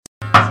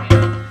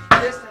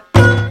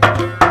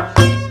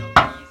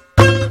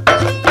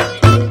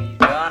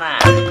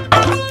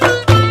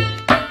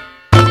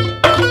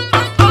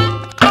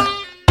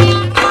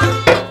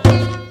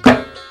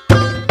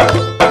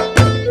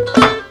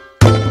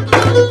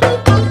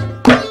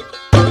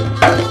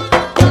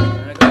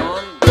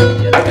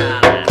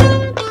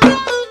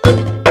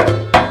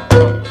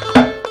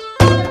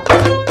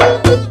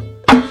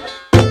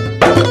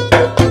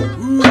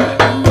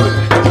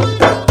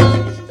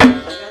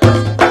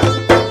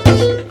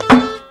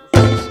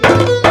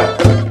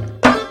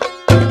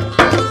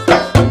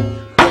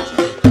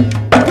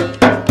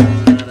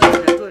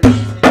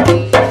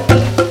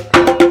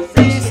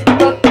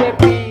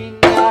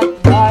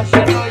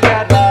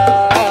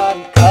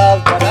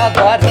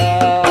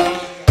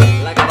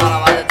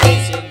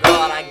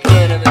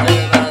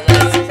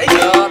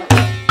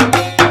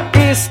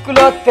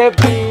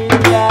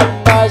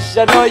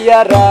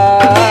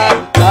barabaran,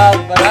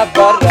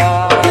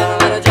 barabaran.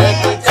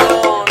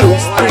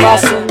 Gusti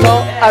masuno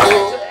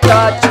aro,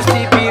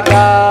 justi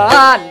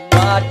biran,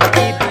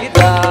 mati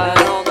biran.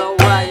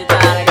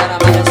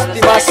 Gusti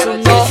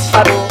masuno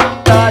aro,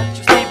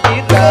 justi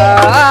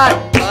biran,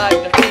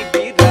 mati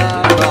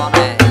biran.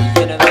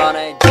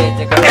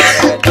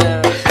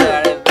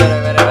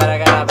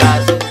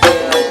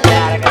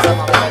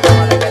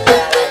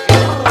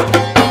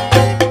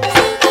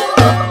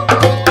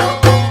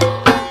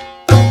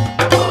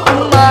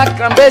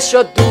 Makram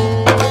beshodu,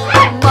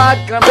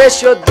 makram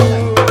beshodu,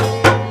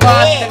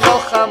 mate no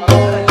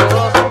jamor,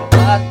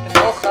 mate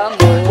no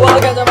jamor.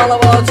 Welcome to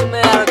Malabo to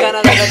Mero,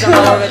 Canada,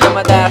 Jamaica,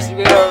 Jamadas,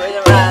 girl,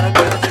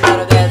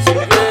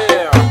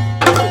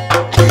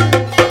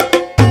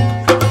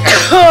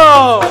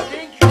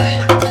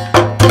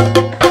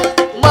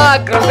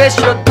 Makram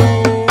beshodu.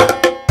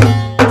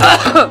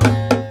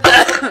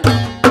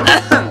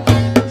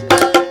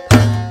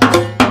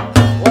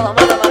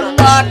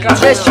 Makram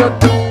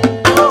beshodu,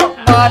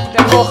 mate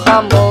no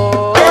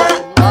jamor,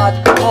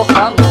 mate no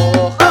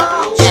jamor.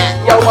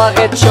 Yau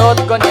maget shot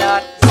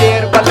konyan,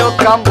 zir balo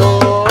kambo,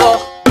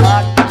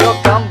 mate no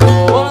kambo.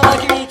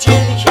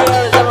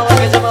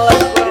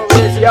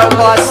 Yau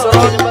vaso,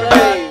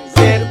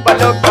 zir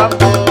balo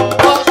kambo,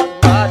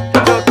 mate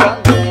no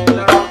kambo.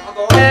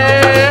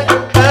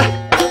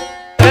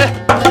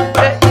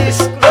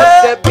 Schoulote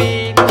de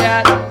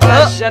benyan,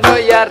 no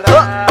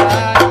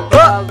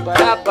yaran,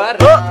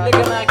 barabaran.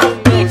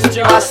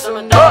 Gusti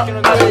masuno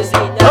aro,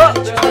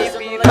 justi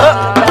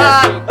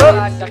biran,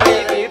 mati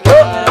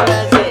biran.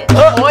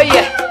 Oh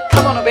yeah,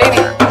 come on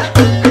baby.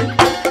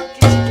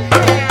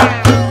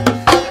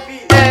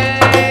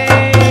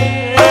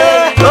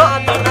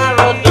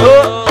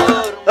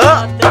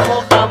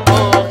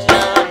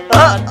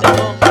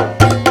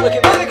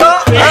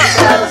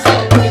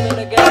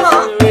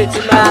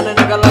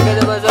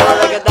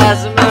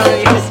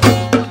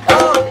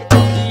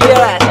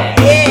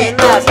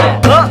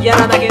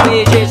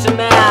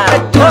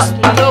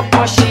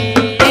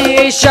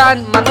 شان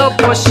منو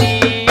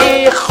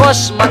باشی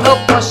خوش منو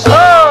باشی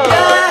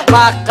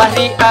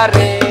مقلی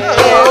اره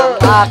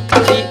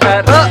مقلی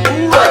اره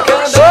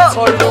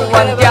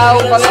خلوان دیو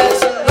بلس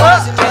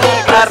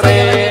اره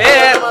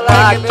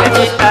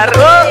مقلی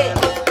اره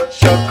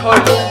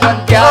شکلوان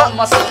دیو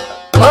مسو